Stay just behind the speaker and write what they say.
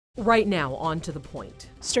Right now, on to the point.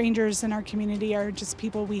 Strangers in our community are just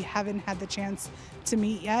people we haven't had the chance to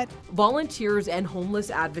meet yet. Volunteers and homeless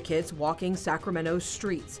advocates walking Sacramento's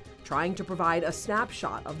streets, trying to provide a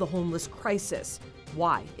snapshot of the homeless crisis,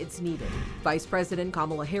 why it's needed. Vice President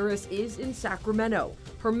Kamala Harris is in Sacramento.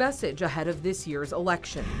 Her message ahead of this year's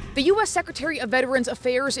election. The U.S. Secretary of Veterans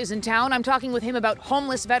Affairs is in town. I'm talking with him about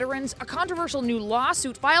homeless veterans, a controversial new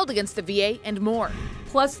lawsuit filed against the VA, and more.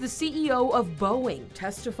 Plus, the CEO of Boeing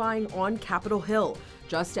testifying on Capitol Hill,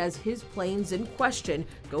 just as his planes in question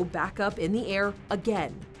go back up in the air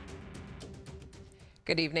again.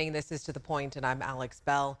 Good evening. This is To the Point, and I'm Alex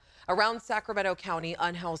Bell. Around Sacramento County,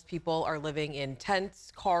 unhoused people are living in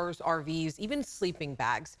tents, cars, RVs, even sleeping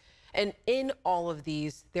bags. And in all of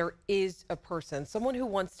these, there is a person, someone who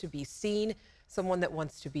wants to be seen, someone that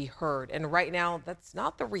wants to be heard. And right now, that's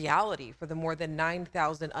not the reality for the more than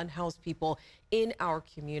 9,000 unhoused people in our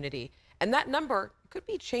community. And that number could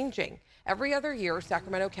be changing. Every other year,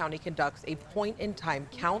 Sacramento County conducts a point-in-time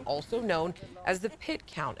count, also known as the PIT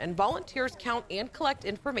count. And volunteers count and collect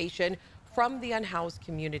information from the unhoused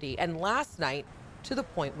community. And last night, To the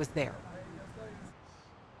Point was there.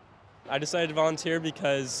 I decided to volunteer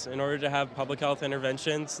because in order to have public health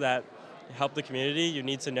interventions that help the community, you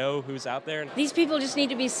need to know who's out there. These people just need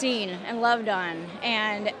to be seen and loved on,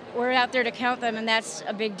 and we're out there to count them, and that's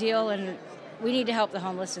a big deal, and we need to help the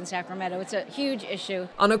homeless in Sacramento. It's a huge issue.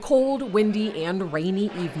 On a cold, windy, and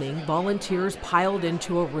rainy evening, volunteers piled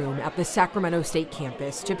into a room at the Sacramento State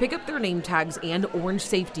campus to pick up their name tags and orange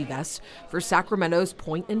safety vests for Sacramento's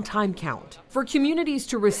point-in-time count. For communities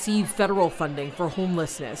to receive federal funding for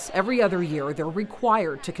homelessness, every other year they're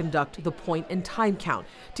required to conduct the point-in-time count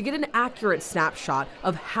to get an accurate snapshot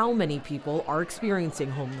of how many people are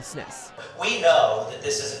experiencing homelessness. We know that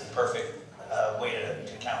this isn't the perfect way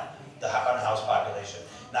to count the unhoused population.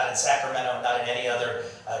 Not in Sacramento, not in any other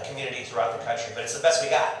community throughout the country, but it's the best we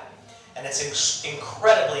got. And it's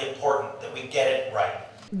incredibly important that we get it right.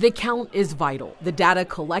 The count is vital. The data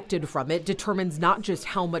collected from it determines not just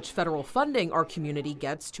how much federal funding our community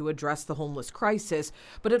gets to address the homeless crisis,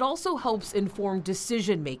 but it also helps inform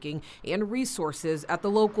decision-making and resources at the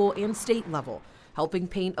local and state level, helping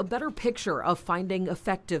paint a better picture of finding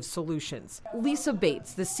effective solutions. Lisa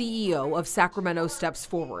Bates, the CEO of Sacramento Steps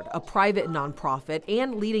Forward, a private nonprofit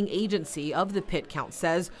and leading agency of the PIT count,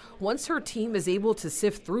 says once her team is able to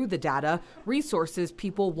sift through the data, resources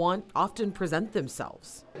people want often present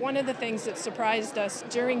themselves. One of the things that surprised us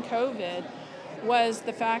during COVID was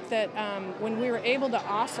the fact that when we were able to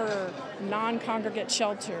offer non-congregate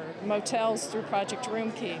shelter, motels through Project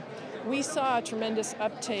Roomkey, we saw a tremendous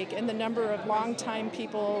uptake in the number of longtime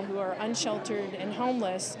people who are unsheltered and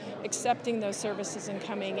homeless accepting those services and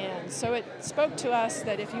coming in. So it spoke to us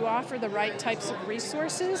that if you offer the right types of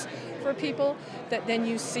resources for people, that then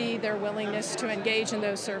you see their willingness to engage in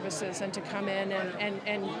those services and to come in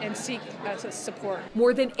and seek support.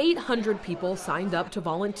 More than 800 people signed up to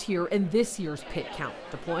volunteer in this year's PIT count,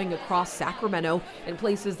 deploying across Sacramento in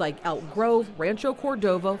places like Elk Grove, Rancho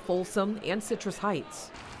Cordova, Folsom, and Citrus Heights.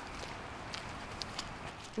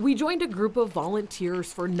 We joined a group of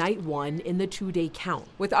volunteers for night one in the two-day count.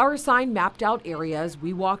 With our assigned mapped out areas,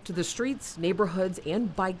 we walked the streets, neighborhoods,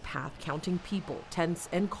 and bike path, counting people, tents,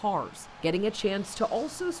 and cars, getting a chance to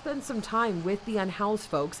also spend some time with the unhoused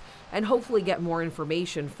folks and hopefully get more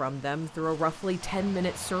information from them through a roughly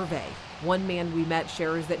 10-minute survey. One man we met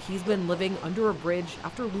shares that he's been living under a bridge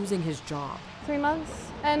after losing his job. 3 months.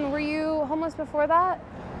 And were you homeless before that?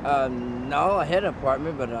 No, I had an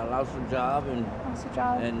apartment, but I lost a job and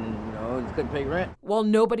couldn't pay rent. While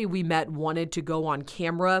nobody we met wanted to go on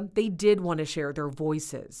camera, they did want to share their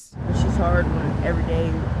voices. It's just hard when every day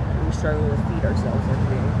we struggle to feed ourselves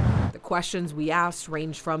every day. The questions we asked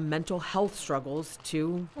range from mental health struggles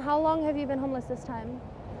to... How long have you been homeless this time?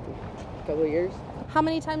 A couple of years. How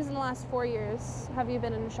many times in the last 4 years have you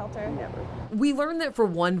been in a shelter? Never. We learned that for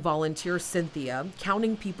one volunteer, Cynthia,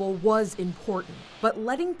 counting people was important, but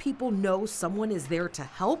letting people know someone is there to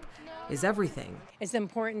help is everything. It's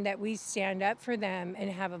important that we stand up for them and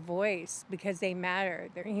have a voice because they matter.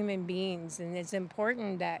 They're human beings, and it's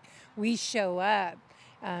important that we show up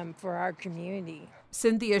for our community.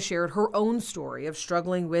 Cynthia shared her own story of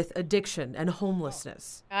struggling with addiction and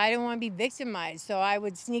homelessness. I don't want to be victimized, so I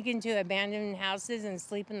would sneak into abandoned houses and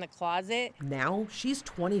sleep in the closet. Now she's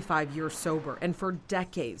 25 years sober and for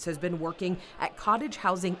decades has been working at Cottage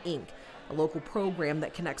Housing, Inc., a local program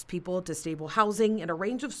that connects people to stable housing and a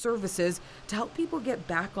range of services to help people get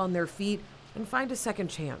back on their feet and find a second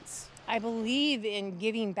chance. I believe in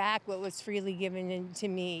giving back what was freely given to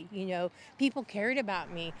me. You know, people cared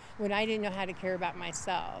about me when I didn't know how to care about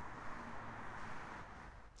myself.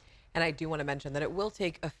 And I do want to mention that it will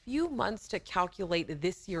take a few months to calculate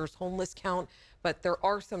this year's homeless count, but there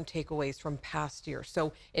are some takeaways from past years.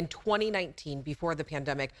 So in 2019, before the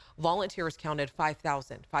pandemic, volunteers counted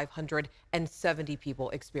 5,570 people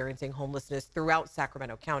experiencing homelessness throughout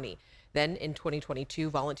Sacramento County. Then in 2022,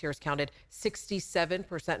 volunteers counted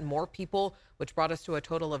 67% more people, which brought us to a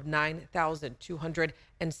total of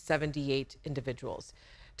 9,278 individuals.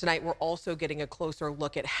 Tonight, we're also getting a closer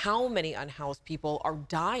look at how many unhoused people are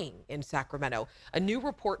dying in Sacramento. A new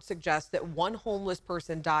report suggests that one homeless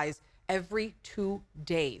person dies every 2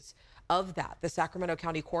 days. Of that, the Sacramento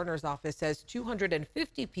County Coroner's Office says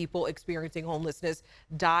 250 people experiencing homelessness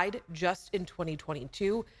died just in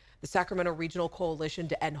 2022. The Sacramento Regional Coalition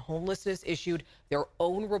to End Homelessness issued their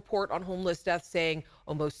own report on homeless deaths, saying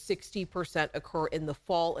almost 60% occur in the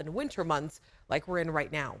fall and winter months, like we're in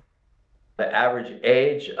right now. The average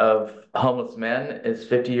age of homeless men is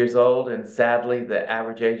 50 years old, and sadly, the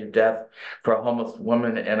average age of death for a homeless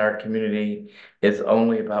woman in our community is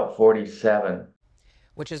only about 47.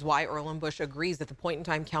 Which is why Erlenbush agrees that the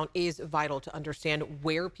point-in-time count is vital to understand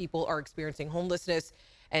where people are experiencing homelessness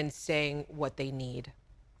and saying what they need.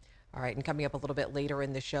 All right, and coming up a little bit later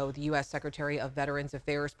in the show, the U.S. Secretary of Veterans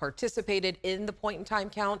Affairs participated in the point-in-time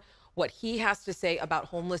count, what he has to say about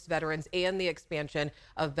homeless veterans and the expansion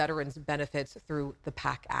of veterans benefits through the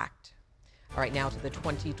PAC Act. All right, now to the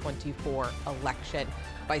 2024 election.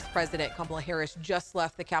 Vice President Kamala Harris just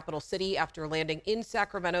left the capital city after landing in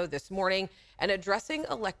Sacramento this morning and addressing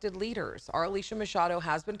elected leaders. Our Alicia Machado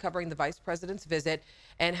has been covering the vice president's visit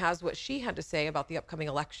and has what she had to say about the upcoming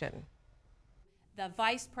election. The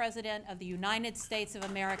Vice President of the United States of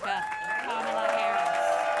America, Kamala Harris.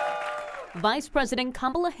 Vice President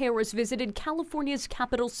Kamala Harris visited California's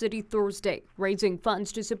capital city Thursday, raising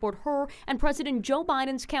funds to support her and President Joe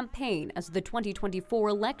Biden's campaign as the 2024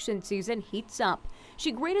 election season heats up.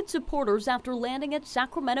 She greeted supporters after landing at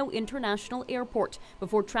Sacramento International Airport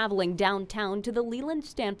before traveling downtown to the Leland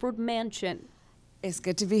Stanford mansion. It's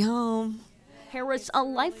good to be home. Harris, a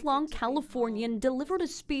lifelong Californian, delivered a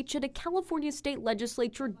speech at a California State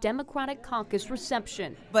Legislature Democratic Caucus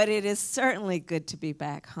reception. But it is certainly good to be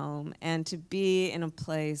back home and to be in a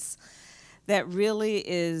place that really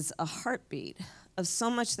is a heartbeat of so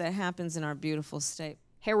much that happens in our beautiful state.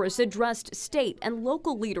 Harris addressed state and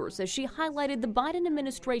local leaders as she highlighted the Biden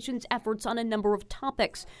administration's efforts on a number of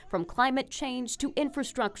topics, from climate change to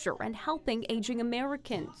infrastructure and helping aging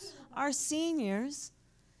Americans. Our seniors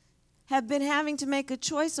have been having to make a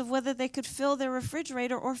choice of whether they could fill their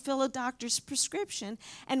refrigerator or fill a doctor's prescription.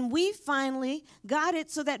 And we finally got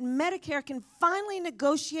it so that Medicare can finally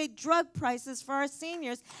negotiate drug prices for our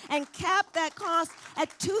seniors and cap that cost at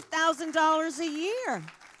 $2,000 a year.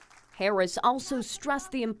 Harris also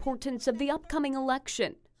stressed the importance of the upcoming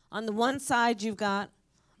election. On the one side, you've got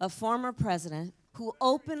a former president who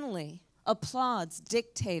openly applauds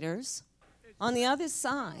dictators. On the other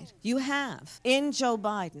side, you have, in Joe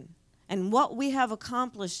Biden, and what we have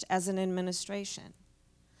accomplished as an administration: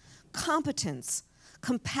 competence,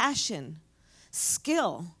 compassion,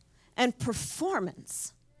 skill, and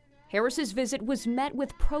performance. Harris's visit was met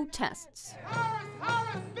with protests.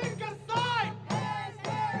 Harris, think aside!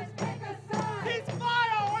 Harris, think aside!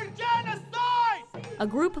 Ceasefire or genocide! A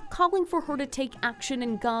group calling for her to take action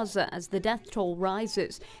in Gaza as the death toll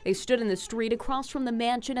rises. They stood in the street across from the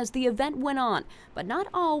mansion as the event went on, but not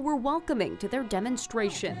all were welcoming to their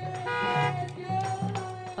demonstration.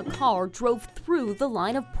 A car drove through the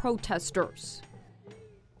line of protesters.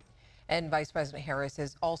 And Vice President Harris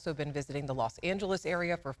has also been visiting the Los Angeles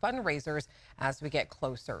area for fundraisers as we get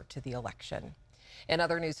closer to the election. In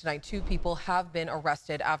other news tonight, 2 people have been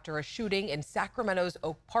arrested after a shooting in Sacramento's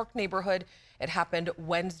Oak Park neighborhood. It happened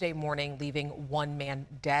Wednesday morning, leaving 1 man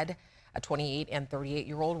dead. A 28 and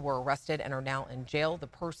 38-year-old were arrested and are now in jail. The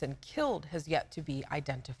person killed has yet to be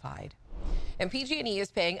identified. And PG&E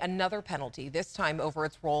is paying another penalty, this time over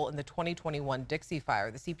its role in the 2021 Dixie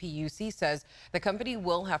Fire. The CPUC says the company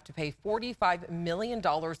will have to pay $45 million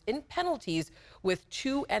in penalties, with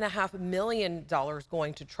 $2.5 million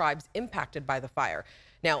going to tribes impacted by the fire.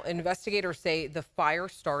 Now, investigators say the fire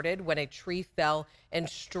started when a tree fell and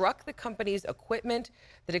struck the company's equipment.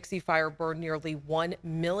 The Dixie Fire burned nearly 1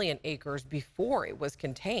 million acres before it was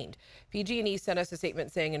contained. PG&E sent us a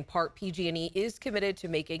statement saying, in part, PG&E is committed to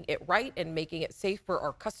making it right and making it safe for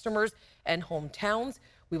our customers and hometowns.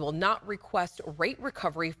 We will not request rate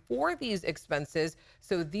recovery for these expenses,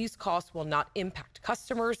 so these costs will not impact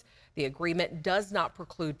customers. The agreement does not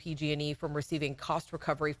preclude PG&E from receiving cost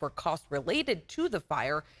recovery for costs related to the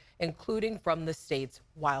fire, including from the state's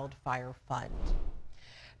wildfire fund.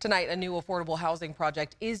 Tonight, a new affordable housing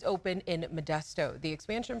project is open in Modesto. The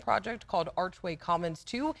expansion project, called Archway Commons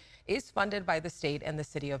 2, is funded by the state and the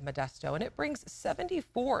city of Modesto, and it brings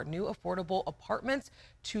 74 new affordable apartments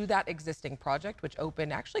to that existing project, which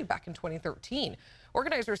opened actually back in 2013.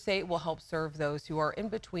 Organizers say it will help serve those who are in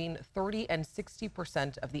between 30 and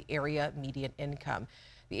 60% of the area median income.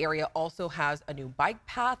 The area also has a new bike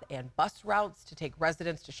path and bus routes to take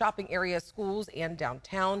residents to shopping areas, schools, and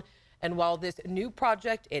downtown. And while this new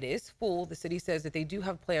project, it is full, the city says that they do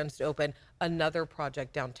have plans to open another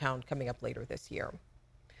project downtown coming up later this year.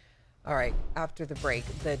 All right, after the break,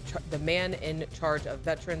 the man in charge of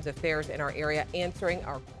Veterans Affairs in our area answering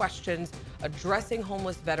our questions, addressing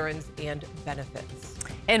homeless veterans and benefits.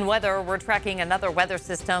 In weather, we're tracking another weather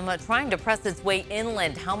system trying to press its way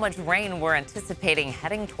inland. How much rain we're anticipating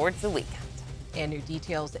heading towards the weekend. And new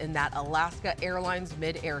details in that Alaska Airlines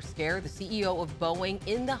mid-air scare. The CEO of Boeing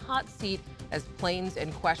in the hot seat as planes in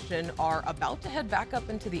question are about to head back up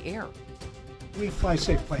into the air. We fly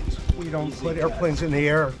safe planes. We don't put airplanes in the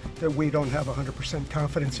air that we don't have 100%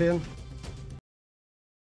 confidence in.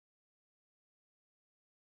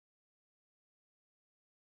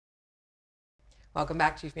 Welcome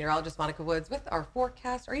back, Chief Meteorologist Monica Woods with our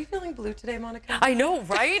forecast. Are you feeling blue today, Monica? I know,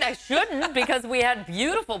 right? I shouldn't, because we had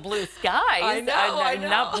beautiful blue skies. I know.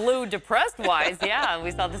 Not blue depressed-wise. Yeah,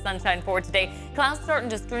 we saw the sunshine for today. Clouds starting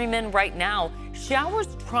to stream in right now. Showers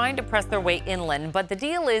trying to press their way inland, but the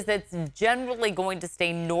deal is it's generally going to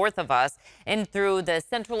stay north of us and through the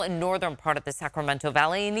central and northern part of the Sacramento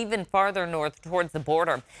Valley and even farther north towards the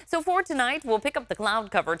border. So for tonight, we'll pick up the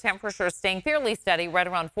cloud cover. Temperatures staying fairly steady, right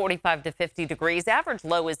around 45 to 50 degrees. Average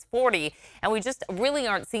low is 40, and we just really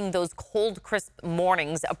aren't seeing those cold, crisp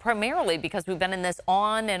mornings, primarily because we've been in this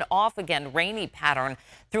on and off again rainy pattern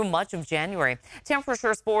through much of January.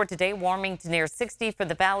 Temperatures for today warming to near 60 for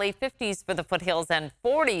the valley, 50s for the foothills, and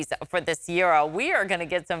 40s for the Sierra. We are going to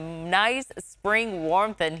get some nice spring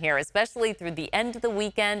warmth in here, especially through the end of the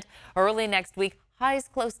weekend, early next week. Highs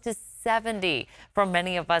close to 70 for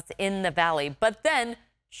many of us in the valley. But then,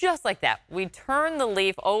 just like that, we turn the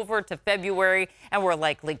leaf over to February, and we're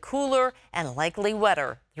likely cooler and likely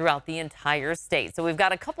wetter throughout the entire state. So we've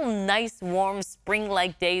got a couple nice, warm,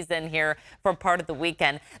 spring-like days in here for part of the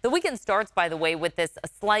weekend. The weekend starts, by the way, with this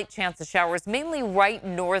slight chance of showers, mainly right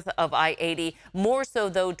north of I-80, more so,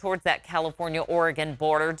 though, towards that California-Oregon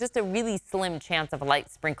border. Just a really slim chance of a light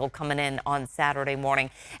sprinkle coming in on Saturday morning.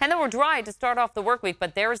 And then we're dry to start off the work week,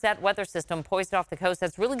 but there's that weather system poised off the coast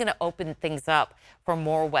that's really going to open things up for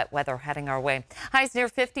more wet weather heading our way. Highs near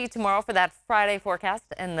 50 tomorrow for that Friday forecast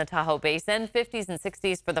in the Tahoe Basin, 50s and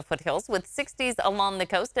 60s for the foothills, with 60s along the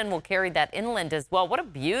coast, and we'll carry that inland as well. What a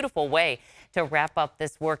beautiful way to wrap up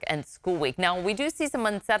this work and school week. Now, we do see some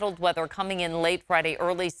unsettled weather coming in late Friday,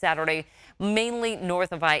 early Saturday, mainly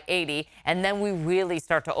north of I-80, and then we really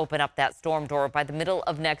start to open up that storm door by the middle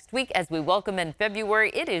of next week as we welcome in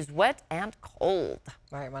February. It is wet and cold.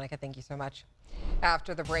 All right, Monica, thank you so much.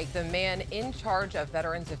 After the break, the man in charge of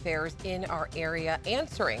Veterans Affairs in our area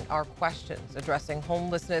answering our questions, addressing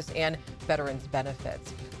homelessness and veterans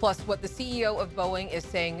benefits. Plus, what the CEO of Boeing is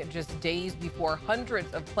saying just days before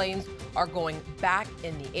hundreds of planes are going back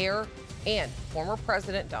in the air, and former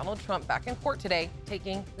President Donald Trump back in court today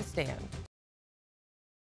taking the stand.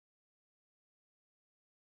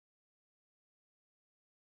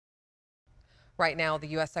 Right now, the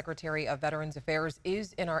U.S. Secretary of Veterans Affairs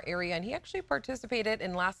is in our area, and he actually participated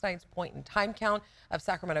in last night's point-in-time count of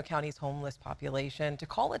Sacramento County's homeless population to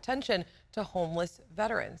call attention to homeless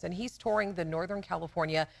veterans. And he's touring the Northern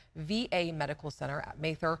California VA Medical Center at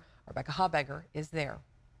Mather. Rebecca Habegger is there.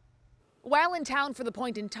 While in town for the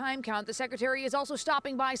point-in-time count, the secretary is also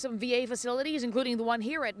stopping by some VA facilities, including the one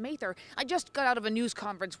here at Mather. I just got out of a news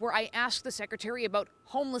conference where I asked the secretary about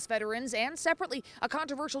homeless veterans and, separately, a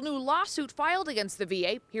controversial new lawsuit filed against the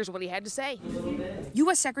VA. Here's what he had to say.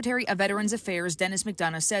 U.S. Secretary of Veterans Affairs Dennis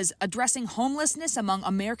McDonough says addressing homelessness among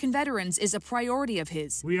American veterans is a priority of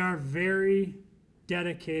his. We are very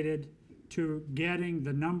dedicated to getting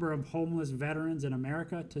the number of homeless veterans in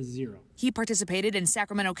America to zero. He participated in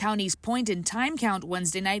Sacramento County's point-in-time count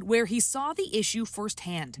Wednesday night, where he saw the issue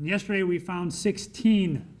firsthand. And yesterday we found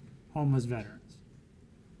 16 homeless veterans.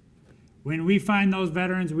 When we find those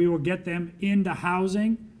veterans, we will get them into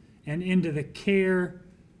housing and into the care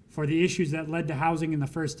for the issues that led to housing in the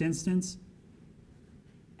first instance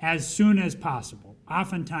as soon as possible,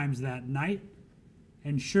 oftentimes that night,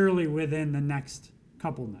 and surely within the next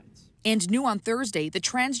couple nights. And new on Thursday, the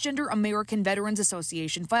Transgender American Veterans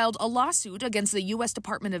Association filed a lawsuit against the U.S.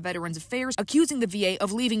 Department of Veterans Affairs, accusing the VA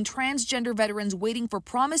of leaving transgender veterans waiting for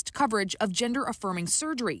promised coverage of gender-affirming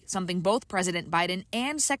surgery, something both President Biden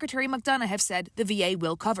and Secretary McDonough have said the VA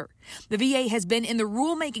will cover. The VA has been in the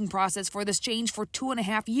rulemaking process for this change for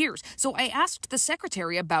 2.5 years, so I asked the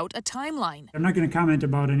Secretary about a timeline. I'm not going to comment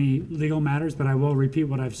about any legal matters, but I will repeat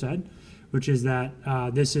what I've said, which is that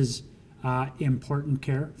this is important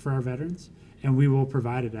care for our veterans, and we will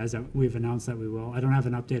provide it as we've announced that we will. I don't have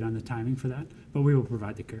an update on the timing for that, but we will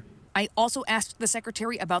provide the care. I also asked the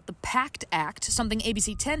Secretary about the PACT Act, something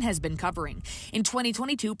ABC 10 has been covering. In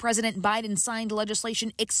 2022, President Biden signed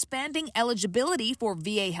legislation expanding eligibility for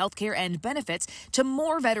VA healthcare and benefits to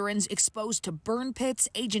more veterans exposed to burn pits,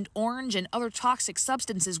 Agent Orange, and other toxic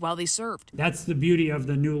substances while they served. That's the beauty of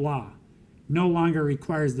the new law. No longer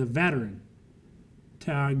requires the veteran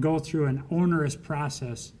to go through an onerous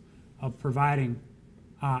process of providing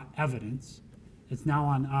evidence. It's now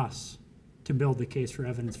on us to build the case for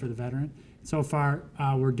evidence for the veteran. So far,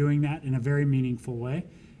 we're doing that in a very meaningful way,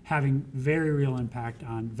 having very real impact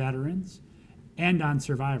on veterans and on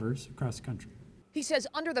survivors across the country. He says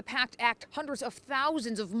under the PACT Act, hundreds of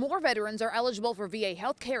thousands of more veterans are eligible for VA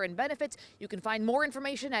health care and benefits. You can find more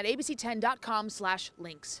information at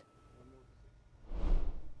abc10.com/links.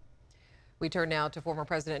 We turn now to former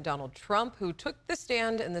President Donald Trump, who took the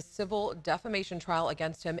stand in the civil defamation trial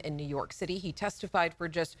against him in New York City. He testified for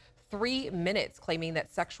just 3 minutes, claiming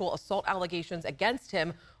that sexual assault allegations against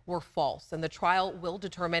him were false. And the trial will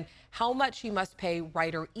determine how much he must pay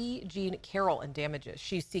writer E. Jean Carroll in damages.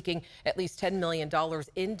 She's seeking at least $10 million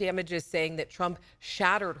in damages, saying that Trump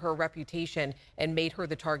shattered her reputation and made her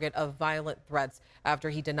the target of violent threats after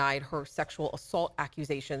he denied her sexual assault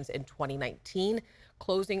accusations in 2019.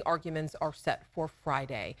 Closing arguments are set for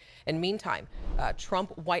Friday. And meantime,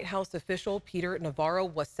 Trump White House official Peter Navarro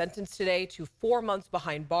was sentenced today to 4 months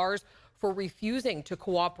behind bars for refusing to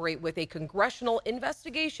cooperate with a congressional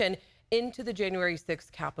investigation into the January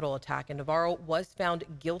 6th Capitol attack. And Navarro was found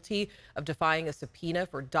guilty of defying a subpoena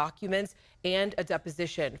for documents and a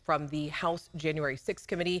deposition from the House January 6th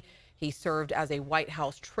committee. He served as a White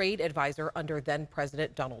House trade advisor under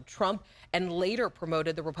then-President Donald Trump and later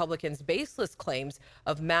promoted the Republicans' baseless claims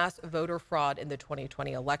of mass voter fraud in the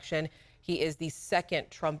 2020 election. He is the second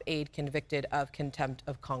Trump aide convicted of contempt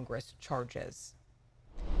of Congress charges.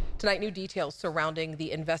 Tonight, new details surrounding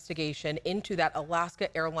the investigation into that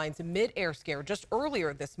Alaska Airlines mid-air scare just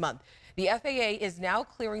earlier this month. The FAA is now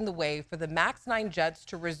clearing the way for the MAX 9 jets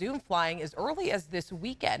to resume flying as early as this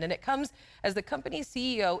weekend. And it comes as the company's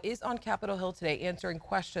CEO is on Capitol Hill today answering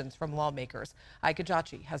questions from lawmakers. Ike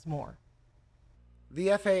Kajachi has more.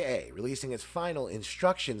 The FAA releasing its final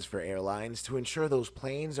instructions for airlines to ensure those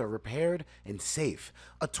planes are repaired and safe.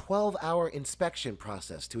 A 12-hour inspection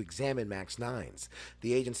process to examine MAX 9s.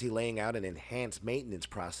 The agency laying out an enhanced maintenance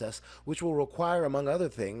process, which will require, among other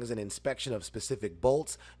things, an inspection of specific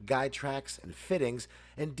bolts, guide tracks, and fittings,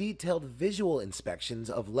 and detailed visual inspections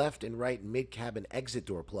of left and right mid-cabin exit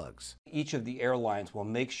door plugs. Each of the airlines will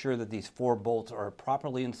make sure that these 4 bolts are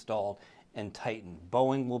properly installed and tightened.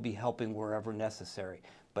 Boeing will be helping wherever necessary,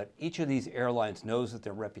 but each of these airlines knows that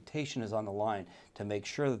their reputation is on the line to make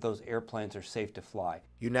sure that those airplanes are safe to fly.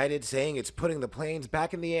 United saying it's putting the planes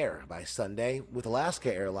back in the air by Sunday, with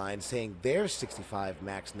Alaska Airlines saying their 65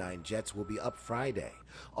 MAX 9 jets will be up Friday.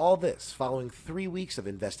 All this following 3 weeks of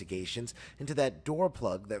investigations into that door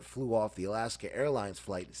plug that flew off the Alaska Airlines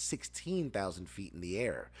flight 16,000 feet in the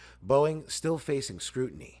air. Boeing still facing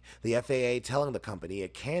scrutiny. The FAA telling the company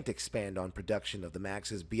it can't expand on production of the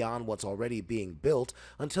MAXs beyond what's already being built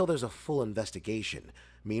until there's a full investigation.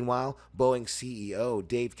 Meanwhile, Boeing CEO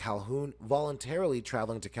Dave Calhoun voluntarily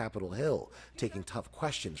traveling to Capitol Hill, taking tough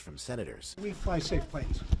questions from senators. We fly safe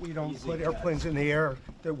planes. We don't put airplanes in the air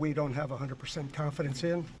that we don't have 100% confidence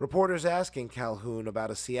in. Reporters asking Calhoun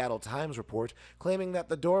about a Seattle Times report claiming that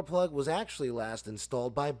the door plug was actually last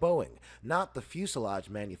installed by Boeing, not the fuselage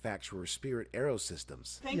manufacturer Spirit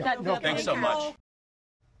Aerosystems. Thanks so much.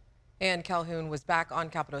 And Calhoun was back on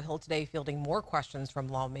Capitol Hill today fielding more questions from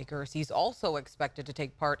lawmakers. He's also expected to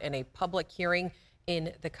take part in a public hearing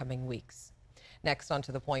in the coming weeks. Next, on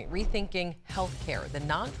To the Point, rethinking healthcare, the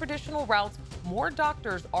non-traditional routes more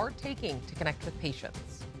doctors are taking to connect with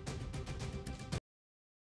patients.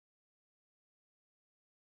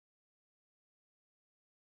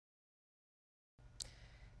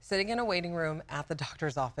 Sitting in a waiting room at the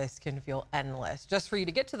doctor's office can feel endless, just for you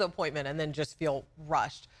to get to the appointment and then just feel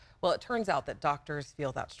rushed. Well, it turns out that doctors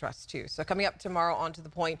feel that stress too. So coming up tomorrow on To the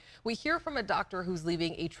Point, we hear from a doctor who's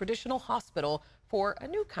leaving a traditional hospital for a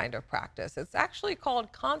new kind of practice. It's actually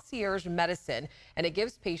called concierge medicine, and it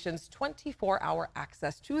gives patients 24-hour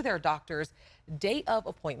access to their doctors, day of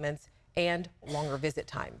appointments, and longer visit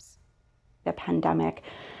times. The pandemic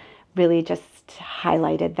really just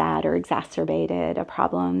highlighted that or exacerbated a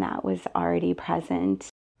problem that was already present.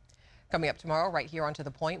 Coming up tomorrow, right here on To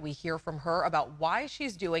the Point, we hear from her about why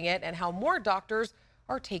she's doing it and how more doctors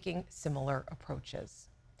are taking similar approaches.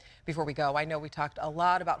 Before we go, I know we talked a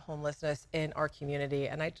lot about homelessness in our community,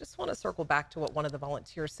 and I just want to circle back to what one of the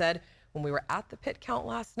volunteers said when we were at the pit count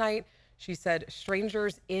last night. She said,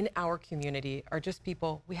 strangers in our community are just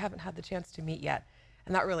people we haven't had the chance to meet yet.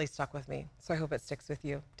 And that really stuck with me, so I hope it sticks with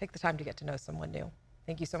you. Take the time to get to know someone new.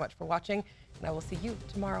 Thank you so much for watching, and I will see you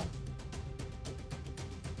tomorrow.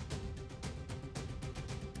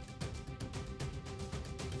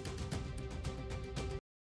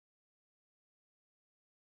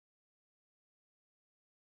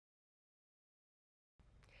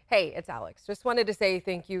 Hey, it's Alex. Just wanted to say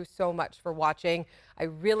thank you so much for watching. I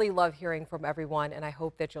really love hearing from everyone, and I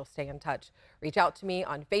hope that you'll stay in touch. Reach out to me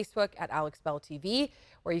on Facebook at AlexBellTV,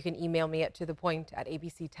 or you can email me at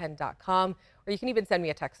tothepoint@abc10.com, or you can even send me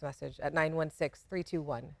a text message at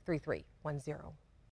 916-321-3310.